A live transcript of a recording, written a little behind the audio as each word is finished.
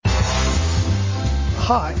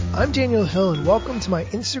Hi, I'm Daniel Hill and welcome to my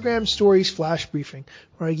Instagram Stories Flash Briefing,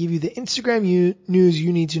 where I give you the Instagram news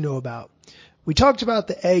you need to know about. We talked about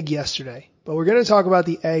the egg yesterday, but we're going to talk about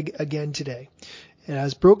the egg again today. It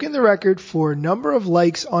has broken the record for number of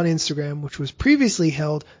likes on Instagram, which was previously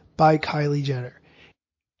held by Kylie Jenner.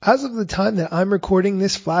 As of the time that I'm recording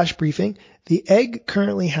this flash briefing, the egg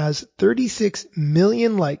currently has 36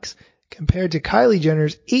 million likes compared to Kylie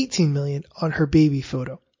Jenner's 18 million on her baby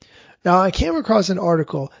photo. Now, I came across an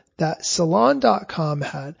article that Salon.com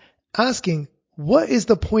had asking, what is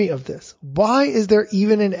the point of this? Why is there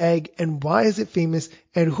even an egg and why is it famous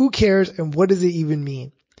and who cares and what does it even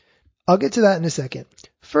mean? I'll get to that in a second.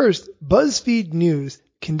 First, BuzzFeed News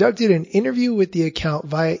conducted an interview with the account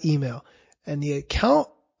via email, and the account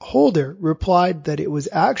holder replied that it was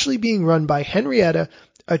actually being run by Henrietta,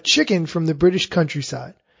 a chicken from the British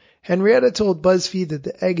countryside. Henrietta told BuzzFeed that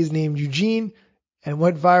the egg is named Eugene and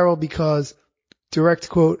went viral because, direct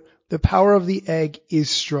quote, the power of the egg is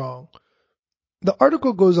strong. The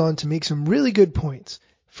article goes on to make some really good points.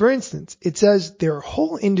 For instance, it says there are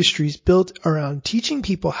whole industries built around teaching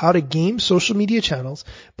people how to game social media channels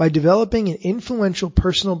by developing an influential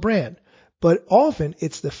personal brand, but often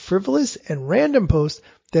it's the frivolous and random post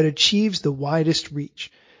that achieves the widest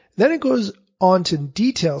reach. Then it goes on to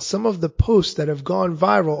detail some of the posts that have gone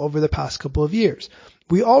viral over the past couple of years.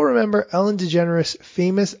 We all remember Ellen DeGeneres'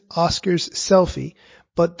 famous Oscars selfie,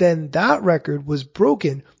 but then that record was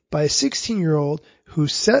broken by a 16-year-old who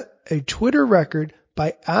set a Twitter record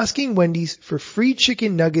by asking Wendy's for free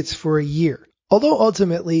chicken nuggets for a year. Although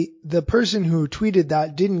ultimately the person who tweeted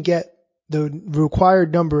that didn't get the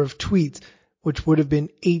required number of tweets, which would have been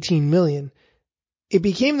 18 million, it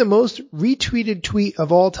became the most retweeted tweet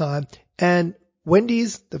of all time, and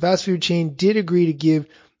Wendy's, the fast food chain, did agree to give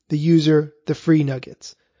the user the free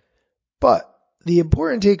nuggets. But the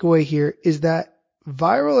important takeaway here is that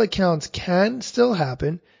viral accounts can still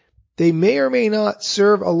happen. They may or may not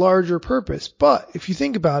serve a larger purpose, but if you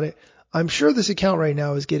think about it, I'm sure this account right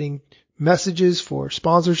now is getting messages for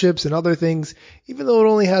sponsorships and other things, even though it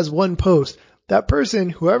only has one post. That person,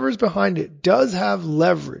 whoever's behind it, does have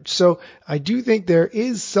leverage. So I do think there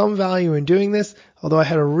is some value in doing this, although I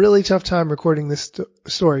had a really tough time recording this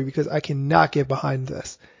story because I cannot get behind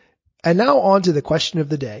this. And now on to the question of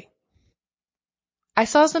the day. I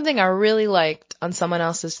saw something I really liked on someone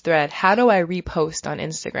else's thread. How do I repost on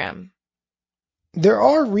Instagram? There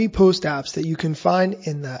are repost apps that you can find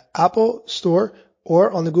in the Apple Store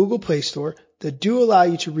or on the Google Play Store that do allow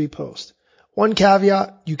you to repost. One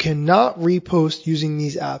caveat, you cannot repost using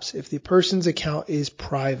these apps if the person's account is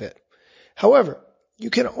private. However, you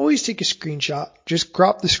can always take a screenshot, just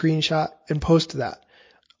crop the screenshot and post that.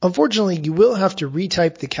 Unfortunately, you will have to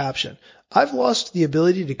retype the caption. I've lost the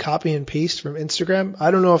ability to copy and paste from Instagram.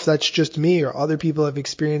 I don't know if that's just me or other people have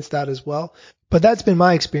experienced that as well, but that's been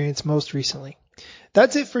my experience most recently.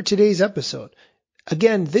 That's it for today's episode.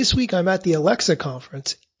 Again, this week I'm at the Alexa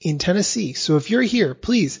conference in Tennessee. So if you're here,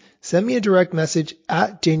 please send me a direct message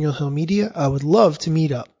at Daniel Hill Media. I would love to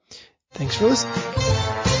meet up. Thanks for listening.